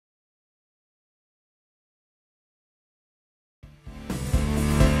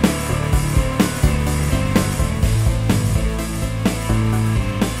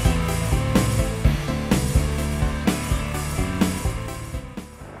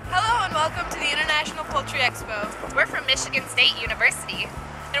welcome to the International Poultry Expo. We're from Michigan State University,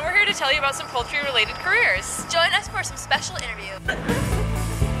 and we're here to tell you about some poultry-related careers. Join us for some special interviews.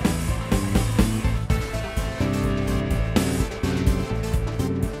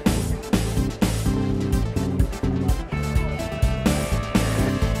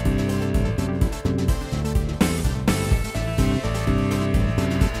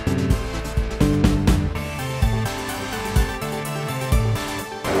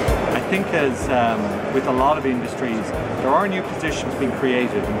 I think as with a lot of industries, there are new positions being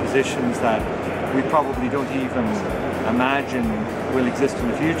created, and positions that we probably don't even imagine will exist in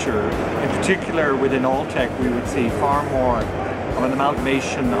the future. In particular within Alltech, we would see far more of an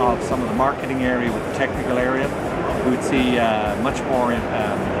amalgamation of some of the marketing area with the technical area. We would see much more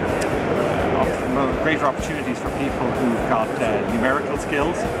greater opportunities for people who've got numerical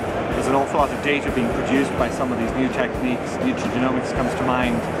skills. There's an awful lot of data being produced by some of these new techniques. Nutrigenomics comes to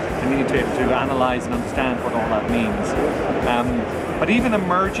mind, and you need to be able to analyse and understand what all that means. But even a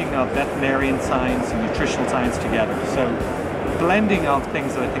merging of veterinarian science and nutritional science together. So blending of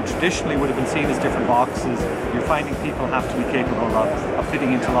things that I think traditionally would have been seen as different boxes, you're finding people have to be capable of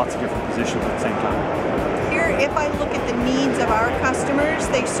fitting into lots of different positions at the same time. Here, if I look at the needs of our customers,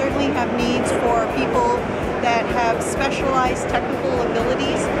 they certainly have needs for people that have specialized technical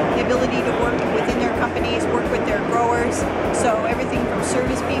abilities, the ability to work within their companies, work with their growers. So everything from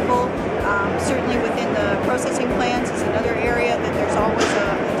service people, certainly within the processing plants is another area that there's always a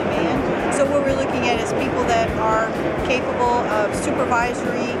demand. So what we're looking at is people that are capable of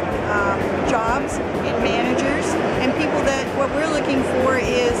supervisory jobs and managers, and people that what we're looking for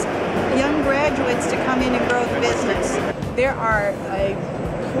is young graduates to come in and grow the business. There are a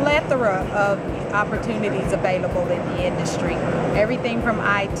plethora of opportunities available in the industry. Everything from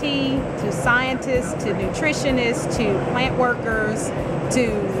IT to scientists to nutritionists to plant workers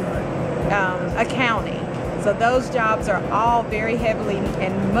to accounting. So those jobs are all very heavily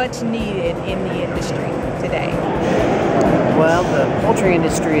and much needed in the industry today. Well, the poultry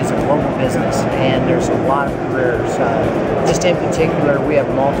industry is a global business, and there's a lot of careers. Just in particular, we have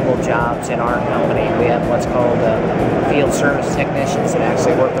multiple jobs in our company. We have what's called field service technicians that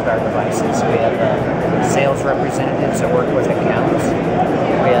actually work with our devices. We have sales representatives that work with accounts.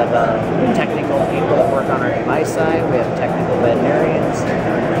 We have technical people that work on our device side. We have technical veterinarians,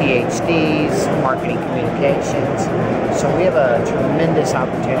 PhDs, marketing communications. So we have a tremendous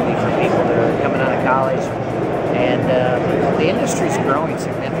opportunity for people that are coming out of college. And the industry is growing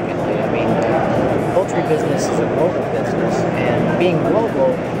significantly. I mean, the poultry business is a global business, and being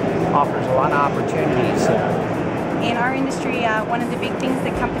global offers a lot of opportunities. In our industry, one of the big things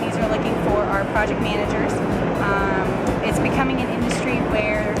that companies are looking for are project managers. It's becoming an industry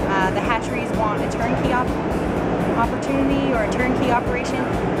where the hatcheries want a turnkey opportunity or a turnkey operation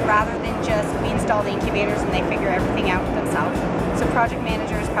rather than just we install the incubators and they figure everything out themselves. So project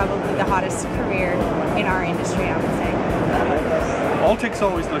manager is probably the hottest career in our industry, I would say. Alltech's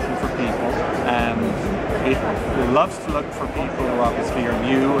always looking for people. It loves to look for people who obviously are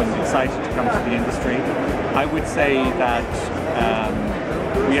new and excited to come to the industry. I would say that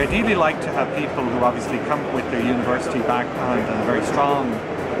we ideally like to have people who obviously come with their university background and a very strong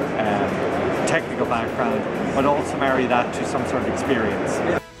technical background, but also marry that to some sort of experience.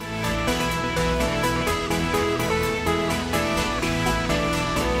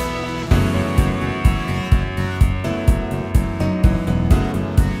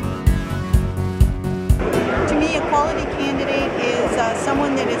 To me, a quality candidate is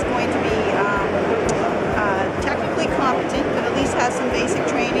someone that is going to be technically competent, but at least has some basic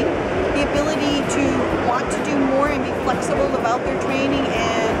training, the ability to want to do more and be flexible about their training,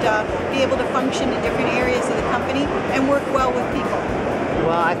 and be able to function in different areas of the company and work well with people.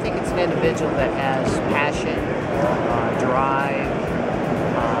 Well, I think it's an individual that has passion, drive,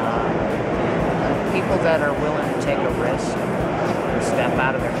 people that are willing to take a risk, step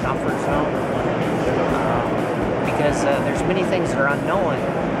out of their comfort zone, because there's many things that are unknown,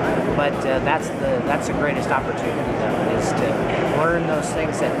 but that's the greatest opportunity though, is to learn those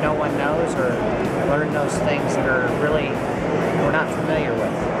things that no one knows, or learn those things that are really we're not familiar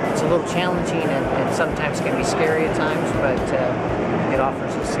with. It's a little challenging and sometimes can be scary at times, but it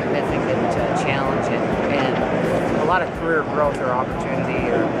offers a significant challenge and a lot of career growth or opportunity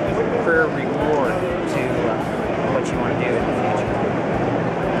or career reward to what you want to do in the future.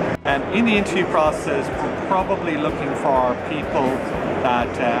 In the interview process, we're probably looking for people that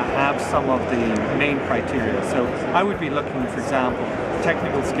have some of the main criteria. So I would be looking, for example,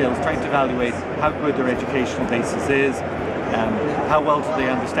 technical skills, trying to evaluate how good their educational basis is, how well do they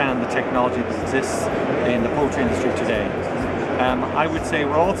understand the technology that exists in the poultry industry today. I would say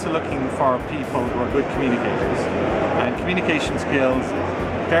we're also looking for people who are good communicators, and communication skills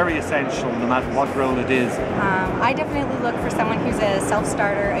very essential no matter what role it is. I definitely look for someone who's a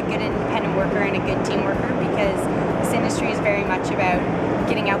self-starter, a good independent worker, and a good team worker, because this industry is very much about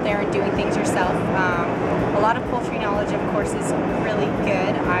getting out there and doing things yourself. A lot of poultry knowledge, of course, is really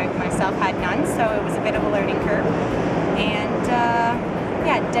good. I myself had none, so it was a bit of a learning curve. And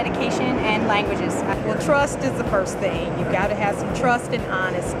yeah, dedication and languages. Well, trust is the first thing. You've got to have some trust and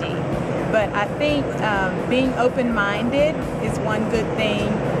honesty. But I think being open-minded is one good thing,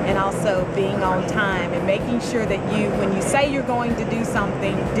 and also being on time and making sure that when you say you're going to do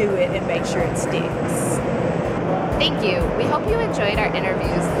something, do it and make sure it sticks. Thank you. We hope you enjoyed our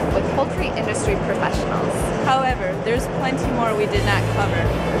interviews with poultry industry professionals. However, there's plenty more we did not cover.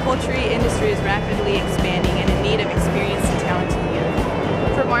 The poultry industry is rapidly expanding and in need of experienced and talented youth.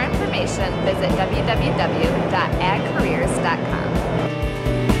 For more information, visit www.agcareers.com.